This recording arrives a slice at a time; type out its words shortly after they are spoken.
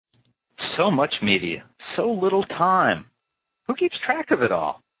So much media, so little time. Who keeps track of it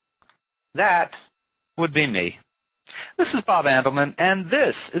all? That would be me. This is Bob Andelman, and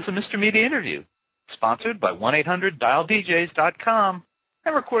this is a Mr. Media Interview, sponsored by 1-800-DIAL-DJs.com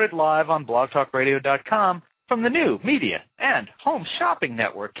and recorded live on blogtalkradio.com from the new media and home shopping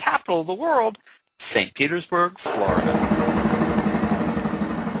network capital of the world, St. Petersburg, Florida.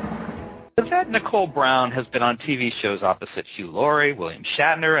 Yvette Nicole Brown has been on TV shows opposite Hugh Laurie, William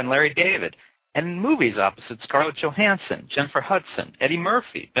Shatner, and Larry David, and in movies opposite Scarlett Johansson, Jennifer Hudson, Eddie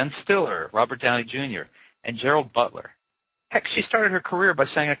Murphy, Ben Stiller, Robert Downey Jr., and Gerald Butler. Heck, she started her career by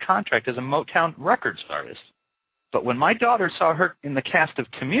signing a contract as a Motown records artist. But when my daughter saw her in the cast of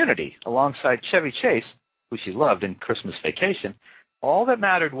Community alongside Chevy Chase, who she loved in Christmas Vacation, all that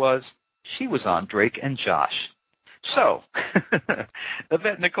mattered was she was on Drake and Josh. So,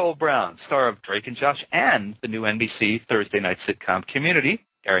 Yvette Nicole Brown, star of Drake and Josh and the new NBC Thursday night sitcom Community,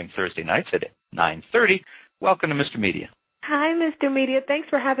 airing Thursday nights at 9:30. Welcome to Mr. Media. Hi, Mr. Media. Thanks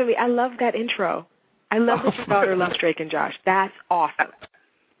for having me. I love that intro. I love that your daughter loves Drake and Josh. That's awesome.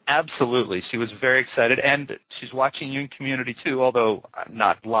 Absolutely. She was very excited, and she's watching you in Community, too, although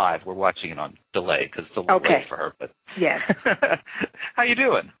not live. We're watching it on delay because it's a little late for her. But yes. How you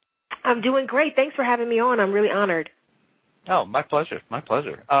doing? I'm doing great. Thanks for having me on. I'm really honored. Oh, my pleasure. My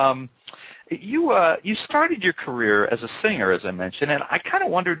pleasure. You started your career as a singer, as I mentioned, and I kind of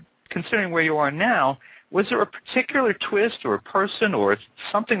wondered, considering where you are now, was there a particular twist or a person or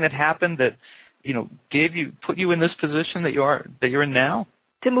something that happened that, put you in this position that you're in now?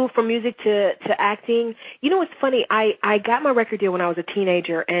 To move from music to acting. You know, it's funny. I got my record deal when I was a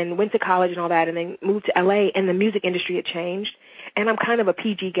teenager and went to college and all that, and then moved to L.A., and the music industry had changed. And I'm kind of a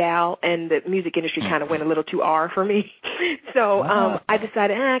PG gal, and the music industry kind of went a little too R for me. So I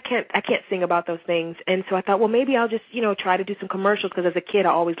decided, I can't sing about those things. And so I thought, well, maybe I'll just, try to do some commercials, because as a kid I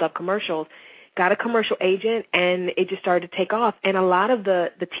always loved commercials. Got a commercial agent, and it just started to take off. And a lot of the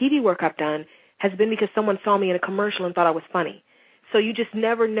TV work I've done has been because someone saw me in a commercial and thought I was funny. So you just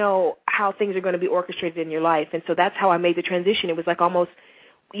never know how things are going to be orchestrated in your life. And so that's how I made the transition. It was like almost,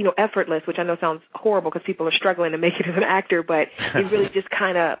 effortless, which I know sounds horrible because people are struggling to make it as an actor, but it really just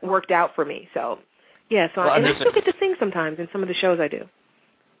kind of worked out for me. So, yeah, and I still get to sing sometimes in some of the shows I do.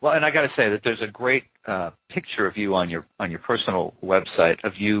 Well, and I got to say that there's a great picture of you on your personal website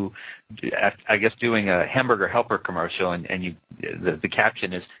of you, I guess, doing a Hamburger Helper commercial, and you the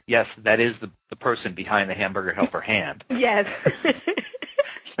caption is, "Yes, that is the person behind the Hamburger Helper hand." Yes.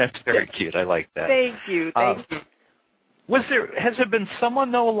 That's very cute. I like that. Thank you. Thank you. Has there been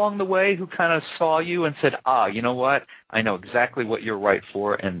someone, though, along the way who kind of saw you and said, you know what, I know exactly what you're right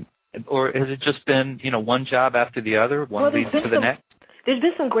for, or has it just been, one job after the other, one leads to the next? There's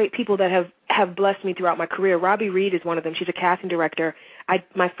been some great people that have blessed me throughout my career. Robbie Reed is one of them. She's a casting director.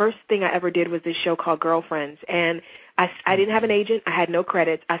 My first thing I ever did was this show called Girlfriends, and I didn't have an agent. I had no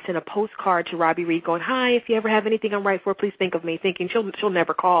credits. I sent a postcard to Robbie Reed going, "Hi, if you ever have anything I'm right for, please think of me," thinking she'll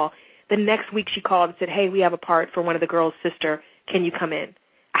never call. The next week she called and said, "Hey, we have a part for one of the girls' sister. Can you come in?"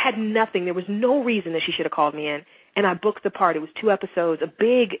 I had nothing. There was no reason that she should have called me in, and I booked the part. It was 2 episodes, a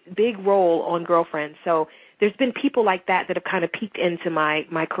big role on Girlfriends. So there's been people like that have kind of peeked into my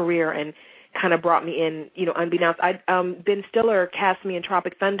career and kind of brought me in, unbeknownst. Ben Stiller cast me in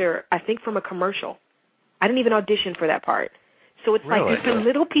Tropic Thunder, I think, from a commercial. I didn't even audition for that part. So it's like there's been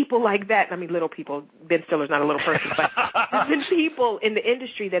little people like that. I mean, little people. Ben Stiller's not a little person, but there's been people in the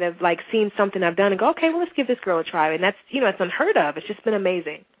industry that have seen something I've done and go, okay, well, let's give this girl a try. And that's it's unheard of. It's just been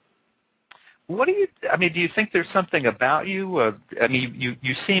amazing. What do you think there's something about you?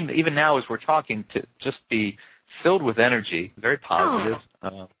 You seem, even now as we're talking, to just be filled with energy, very positive.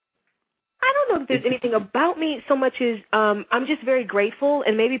 I don't know if there's anything about me so much as I'm just very grateful,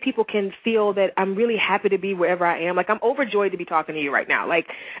 and maybe people can feel that I'm really happy to be wherever I am. I'm overjoyed to be talking to you right now.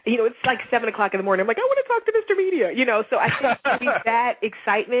 It's like 7 o'clock in the morning. I'm like, I want to talk to Mr. Media, So I think maybe that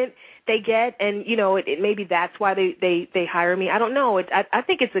excitement they get, and, maybe that's why they hire me. I don't know. I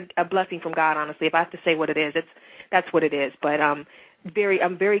think it's a blessing from God, honestly. If I have to say what it is, that's what it is. But I'm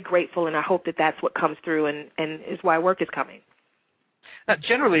very grateful, and I hope that that's what comes through and is why work is coming. Now,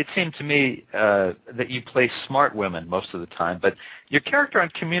 generally, it seemed to me that you play smart women most of the time, but your character on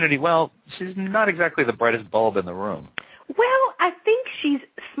Community, well, she's not exactly the brightest bulb in the room. Well, I think she's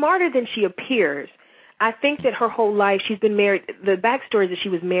smarter than she appears. I think that her whole life she's been married. The backstory is that she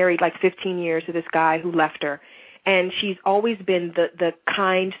was married 15 years to this guy who left her, and she's always been the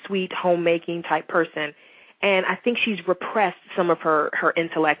kind, sweet, homemaking type person. And I think she's repressed some of her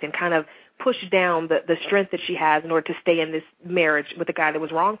intellect and kind of pushed down the strength that she has in order to stay in this marriage with a guy that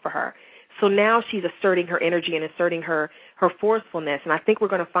was wrong for her. So now she's asserting her energy and asserting her her forcefulness, and I think we're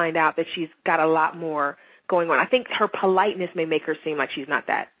going to find out that she's got a lot more going on. I think her politeness may make her seem like she's not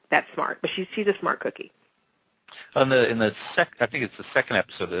that smart, but she's a smart cookie. I think it's the second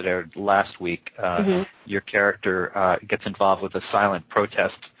episode that aired last week. Your character gets involved with a silent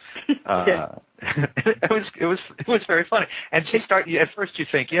protest. It was very funny. And at first you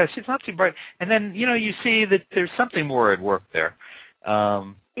think, yeah, she's not too bright, and then you see that there's something more at work there.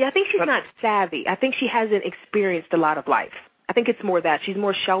 I think she's not savvy. I think she hasn't experienced a lot of life. I think it's more that she's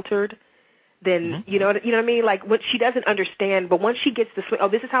more sheltered than you know what I mean. Like what she doesn't understand, but once she gets the swing,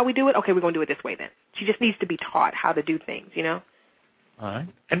 this is how we do it. Okay, we're going to do it this way then. She just needs to be taught how to do things. All right.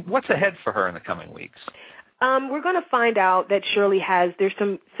 And what's ahead for her in the coming weeks? We're going to find out that Shirley there's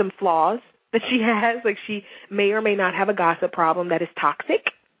some flaws that she has. Like she may or may not have a gossip problem that is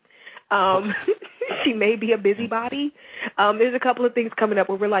toxic. She may be a busybody. There's a couple of things coming up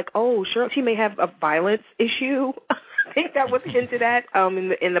where we're like, Shirley, she may have a violence issue. I think that was hinted at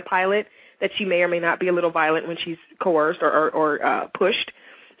in the pilot, that she may or may not be a little violent when she's coerced or pushed.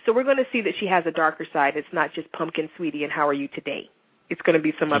 So we're going to see that she has a darker side. It's not just pumpkin, sweetie, and how are you today? It's going to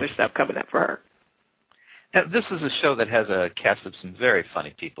be some other stuff coming up for her. Now, this is a show that has a cast of some very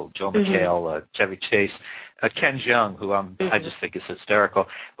funny people. Joel McHale, Chevy Chase, Ken Jeong, who I just think is hysterical.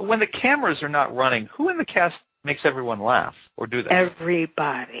 But when the cameras are not running, who in the cast makes everyone laugh, or do they?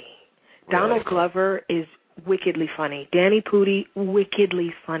 Everybody. Really? Donald Glover is wickedly funny. Danny Pudi,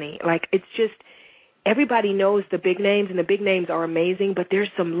 wickedly funny. Like, it's just, everybody knows the big names, and the big names are amazing, but there's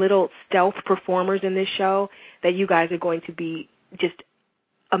some little stealth performers in this show that you guys are going to be just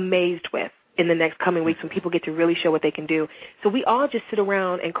amazed with in the next coming weeks when people get to really show what they can do. So we all just sit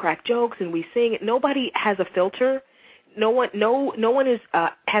around and crack jokes and we sing. Nobody has a filter. No one is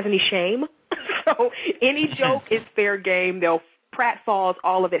has any shame. So any joke is fair game. They'll pratfalls.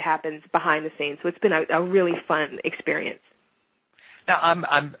 All of it happens behind the scenes. So it's been a really fun experience. Now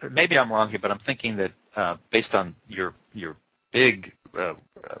maybe I'm wrong here, but I'm thinking that based on your big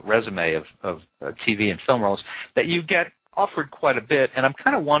resume of TV and film roles, that you get offered quite a bit, and I'm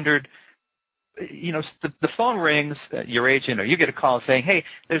kind of wondered. The phone rings, your agent, or you get a call saying, "Hey,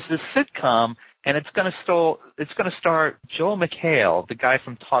 there's this sitcom, and it's going to star Joel McHale, the guy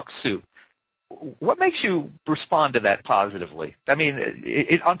from Talk Soup." What makes you respond to that positively? I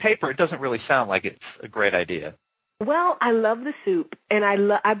mean, on paper, it doesn't really sound like it's a great idea. Well, I love the soup, and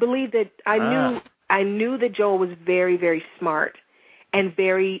I believe that I knew that Joel was very, very smart and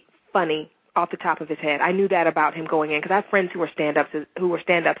very funny off the top of his head. I knew that about him going in because I have friends who were stand-ups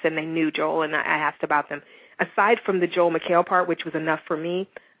and they knew Joel, and I asked about them. Aside from the Joel McHale part, which was enough for me,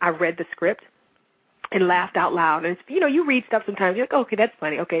 I read the script and laughed out loud. And you read stuff sometimes, you're like, okay, that's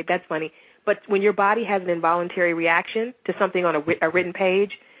funny. Okay, that's funny. But when your body has an involuntary reaction to something on a written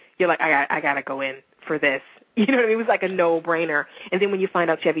page, you're like, I got to go in for this. You know what I mean? It was like a no-brainer. And then when you find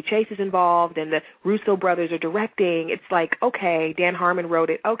out Chevy Chase is involved and the Russo brothers are directing, it's like, okay, Dan Harmon wrote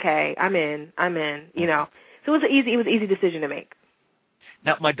it. Okay, I'm in. So it was an easy decision to make.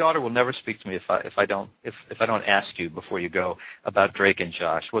 Now, my daughter will never speak to me if I don't ask you before you go about Drake and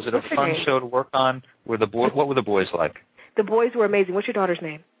Josh. Was it a fun show to work on? What were the boys like? The boys were amazing. What's your daughter's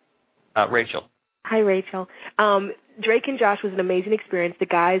name? Rachel. Hi, Rachel. Drake and Josh was an amazing experience. The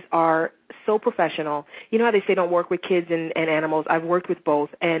guys are so professional. You know how they say don't work with kids and animals? I've worked with both,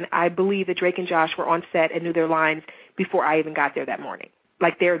 and I believe that Drake and Josh were on set and knew their lines before I even got there that morning.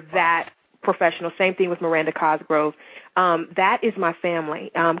 Like, they're that professional. Same thing with Miranda Cosgrove. That is my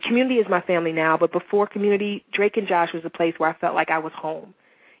family. Community is my family now, but before Community, Drake and Josh was a place where I felt like I was home.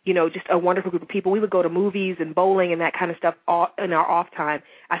 Just a wonderful group of people. We would go to movies and bowling and that kind of stuff in our off time.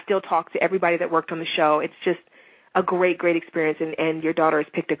 I still talk to everybody that worked on the show. It's just a great, great experience, and your daughter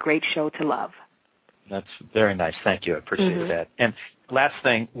has picked a great show to love. That's very nice. Thank you. I appreciate that. And last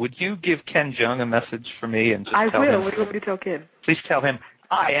thing, would you give Ken Jeong a message for me and just tell him? I will. What do you want me to tell Ken? Please tell him,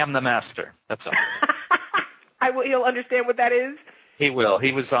 I am the master. That's all. I will. He'll understand what that is? He will.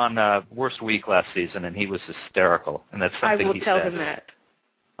 He was on Worst Week last season, and he was hysterical, and that's something he said. I will tell him that.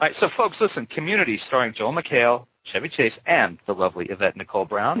 All right, so folks, listen, Community, starring Joel McHale, Chevy Chase, and the lovely Yvette Nicole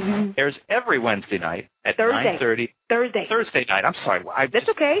Brown, airs every Wednesday night at 9:30. Thursday night. I'm sorry. That's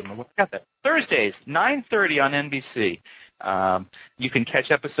okay. Got that. Thursdays, 9:30 on NBC. You can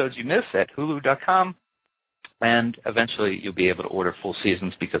catch episodes you miss at Hulu.com, and eventually you'll be able to order full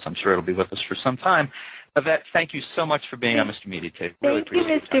seasons because I'm sure it'll be with us for some time. Yvette, thank you so much for being on Mr. Media today. Really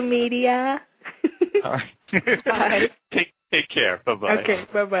appreciate it. Thank you, Mr. Media. All right. Bye. Take care. Bye-bye. Okay,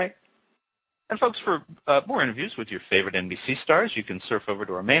 bye-bye. And folks, for more interviews with your favorite NBC stars, you can surf over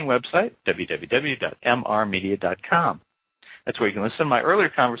to our main website, www.mrmedia.com. That's where you can listen to my earlier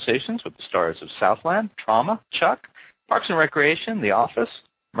conversations with the stars of Southland, Trauma, Chuck, Parks and Recreation, The Office,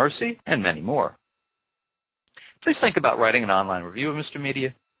 Mercy, and many more. Please think about writing an online review of Mr.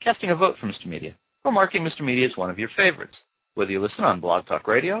 Media, casting a vote for Mr. Media, or marking Mr. Media as one of your favorites, whether you listen on Blog Talk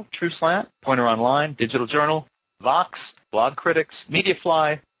Radio, TrueSlant, Pointer Online, Digital Journal, Vox, Blog Critics,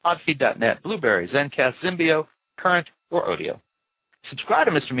 Mediafly, Podfeed.net, Blueberry, Zencast, Zimbio, Current, or Odeo. Subscribe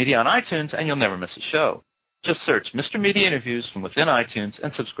to Mr. Media on iTunes and you'll never miss a show. Just search Mr. Media Interviews from within iTunes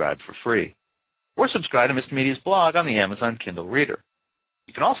and subscribe for free. Or subscribe to Mr. Media's blog on the Amazon Kindle Reader.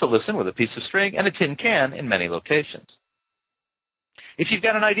 You can also listen with a piece of string and a tin can in many locations. If you've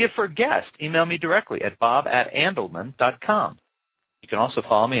got an idea for a guest, email me directly at bob@andelman.com. You can also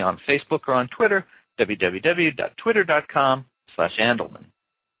follow me on Facebook or on Twitter, www.twitter.com/Andelman.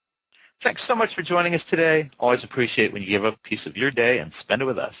 Thanks so much for joining us today. Always appreciate when you give up a piece of your day and spend it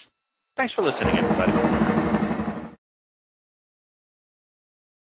with us. Thanks for listening, everybody.